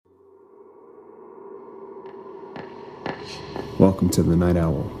Welcome to the Night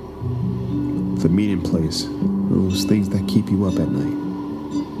Owl, the meeting place, those things that keep you up at night.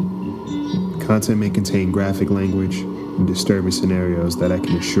 Content may contain graphic language and disturbing scenarios that I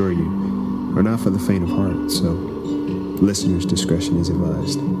can assure you are not for the faint of heart, so listeners' discretion is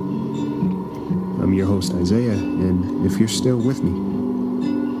advised. I'm your host, Isaiah, and if you're still with me,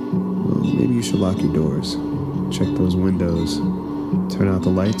 well, maybe you should lock your doors, check those windows, turn out the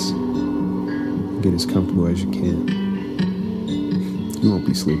lights, and get as comfortable as you can. You won't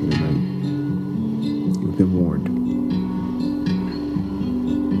be sleeping tonight. You've been warned.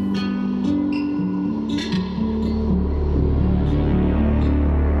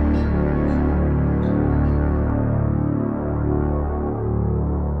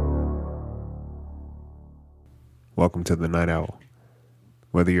 Welcome to the Night Owl.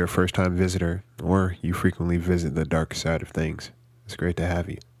 Whether you're a first-time visitor or you frequently visit the dark side of things, it's great to have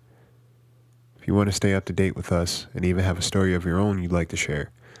you. If you want to stay up to date with us and even have a story of your own you'd like to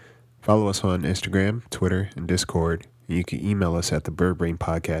share, follow us on Instagram, Twitter, and Discord, and you can email us at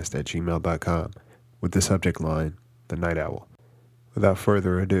thebirdbrainpodcast@gmail.com with the subject line, The Night Owl. Without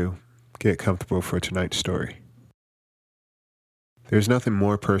further ado, get comfortable for tonight's story. There's nothing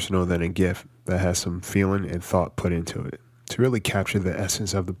more personal than a gift that has some feeling and thought put into it to really capture the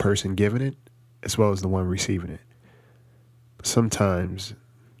essence of the person giving it as well as the one receiving it. But sometimes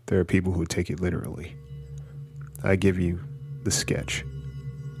there are people who take it literally. I give you the sketch.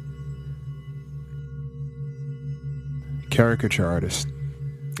 Caricature artist.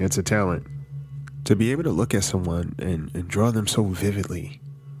 It's a talent. To be able to look at someone and draw them so vividly.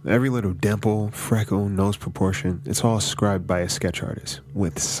 Every little dimple, freckle, nose proportion, it's all scribed by a sketch artist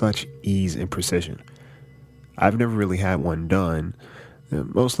with such ease and precision. I've never really had one done,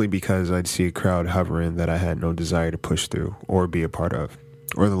 mostly because I'd see a crowd hovering that I had no desire to push through or be a part of,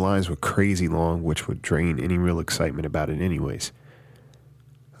 or the lines were crazy long, which would drain any real excitement about it anyways.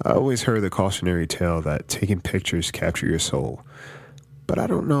 I always heard the cautionary tale that taking pictures capture your soul, but I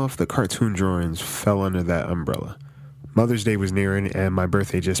don't know if the cartoon drawings fell under that umbrella. Mother's Day was nearing and my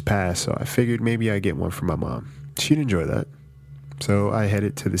birthday just passed, so I figured maybe I'd get one for my mom. She'd enjoy that. So I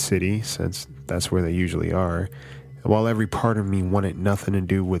headed to the city, since that's where they usually are, and while every part of me wanted nothing to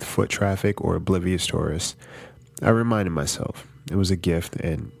do with foot traffic or oblivious tourists, I reminded myself it was a gift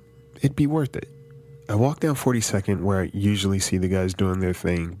and it'd be worth it. I walked down 42nd where I usually see the guys doing their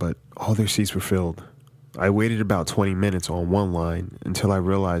thing, but all their seats were filled. I waited about 20 minutes on one line until I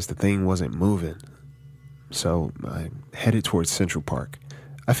realized the thing wasn't moving. So I headed towards Central Park.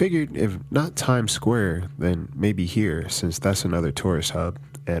 I figured if not Times Square, then maybe here, since that's another tourist hub,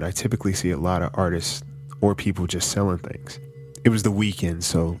 and I typically see a lot of artists or people just selling things. It was the weekend,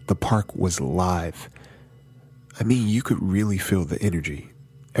 so the park was live. I mean, you could really feel the energy.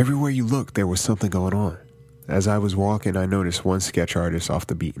 Everywhere you looked, there was something going on. As I was walking, I noticed one sketch artist off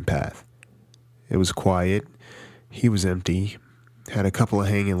the beaten path. It was quiet. He was empty. Had a couple of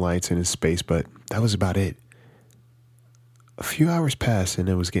hanging lights in his space, but that was about it. A few hours passed and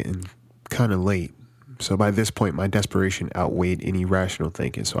it was getting kind of late. So by this point, my desperation outweighed any rational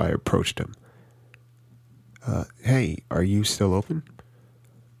thinking, so I approached him. Hey, are you still open?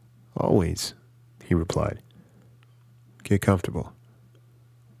 Always, he replied. Get comfortable.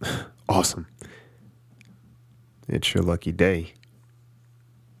 Awesome. It's your lucky day.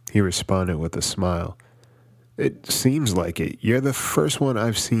 He responded with a smile. It seems like it. You're the first one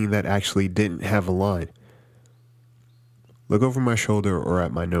I've seen that actually didn't have a line. Look over my shoulder or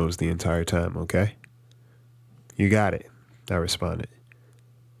at my nose the entire time, okay? You got it, I responded.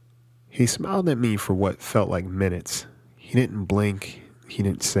 He smiled at me for what felt like minutes. He didn't blink. He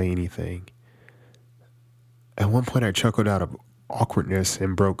didn't say anything. At one point, I chuckled out of awkwardness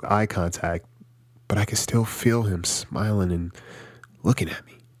and broke eye contact, but I could still feel him smiling and looking at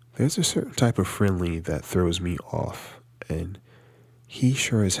me. There's a certain type of friendly that throws me off, and he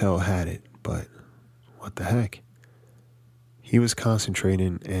sure as hell had it, but what the heck? He was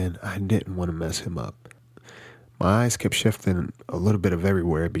concentrating, and I didn't want to mess him up. My eyes kept shifting a little bit of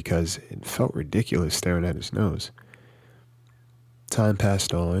everywhere because it felt ridiculous staring at his nose. Time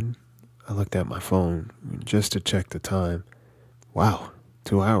passed on. I looked at my phone just to check the time. Wow,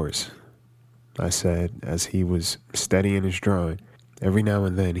 2 hours, I said as he was steadying his drawing. Every now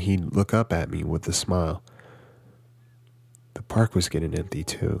and then he'd look up at me with a smile. The park was getting empty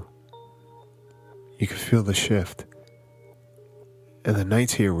too. You could feel the shift. And the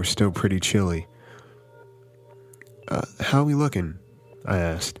nights here were still pretty chilly. How are we looking? I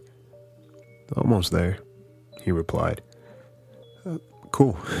asked. Almost there, he replied.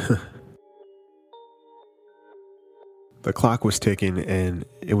 Cool. The clock was ticking and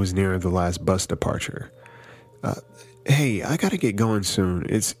it was near the last bus departure. Hey, I gotta get going soon.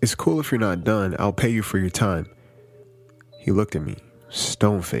 It's cool if you're not done. I'll pay you for your time. He looked at me,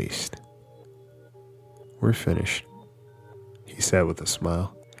 stone-faced. We're finished, he said with a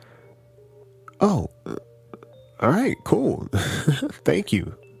smile. Oh, all right, cool. Thank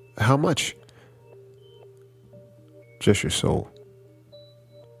you. How much? Just your soul,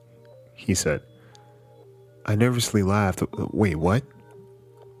 he said. I nervously laughed. Wait, what?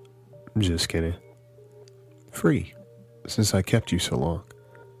 Just kidding. Free, since I kept you so long.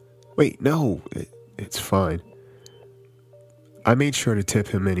 Wait, no, it's fine. I made sure to tip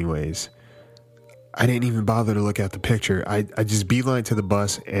him anyways. I didn't even bother to look at the picture. I just beelined to the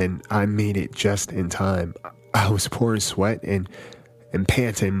bus and I made it just in time. I was pouring sweat and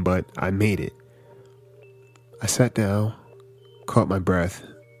panting, but I made it. I sat down, caught my breath,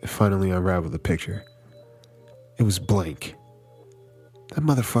 and finally unraveled the picture. It was blank. That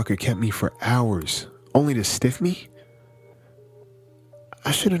motherfucker kept me for hours, only to stiff me?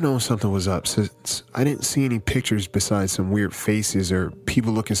 I should have known something was up since I didn't see any pictures besides some weird faces or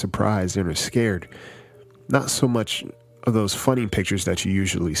people looking surprised and or scared. Not so much of those funny pictures that you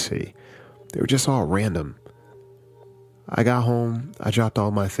usually see. They were just all random. I got home, I dropped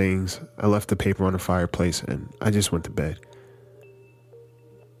all my things, I left the paper on the fireplace, and I just went to bed.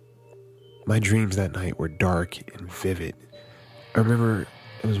 My dreams that night were dark and vivid. I remember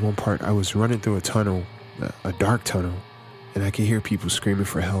there was one part I was running through a tunnel, a dark tunnel, and I could hear people screaming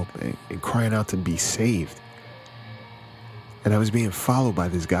for help and crying out to be saved. And I was being followed by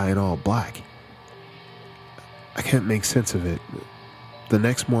this guy in all black. I can't make sense of it. The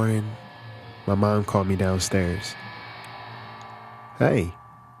next morning, my mom called me downstairs. Hey,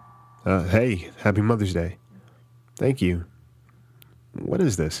 happy Mother's Day. Thank you. What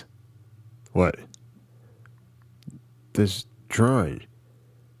is this? What? This drawing.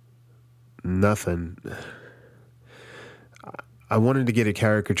 Nothing. I wanted to get a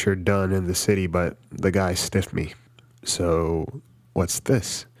caricature done in the city, but the guy stiffed me. So, what's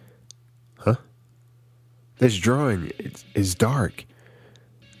this? Huh? This drawing is dark.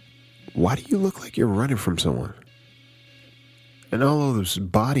 Why do you look like you're running from someone? And all of those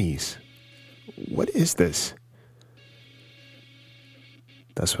bodies. What is this?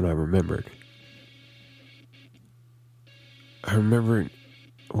 That's when I remembered. I remembered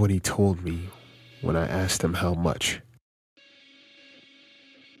what he told me when I asked him how much.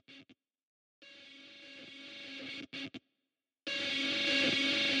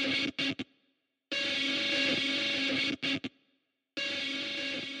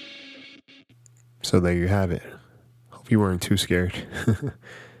 So there you have it. Hope you weren't too scared.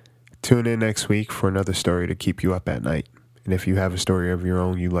 Tune in next week for another story to keep you up at night. And if you have a story of your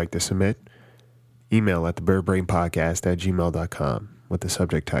own you'd like to submit, email at thebirdbrainpodcast@gmail.com with the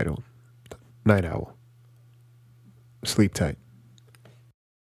subject title, Night Owl. Sleep tight.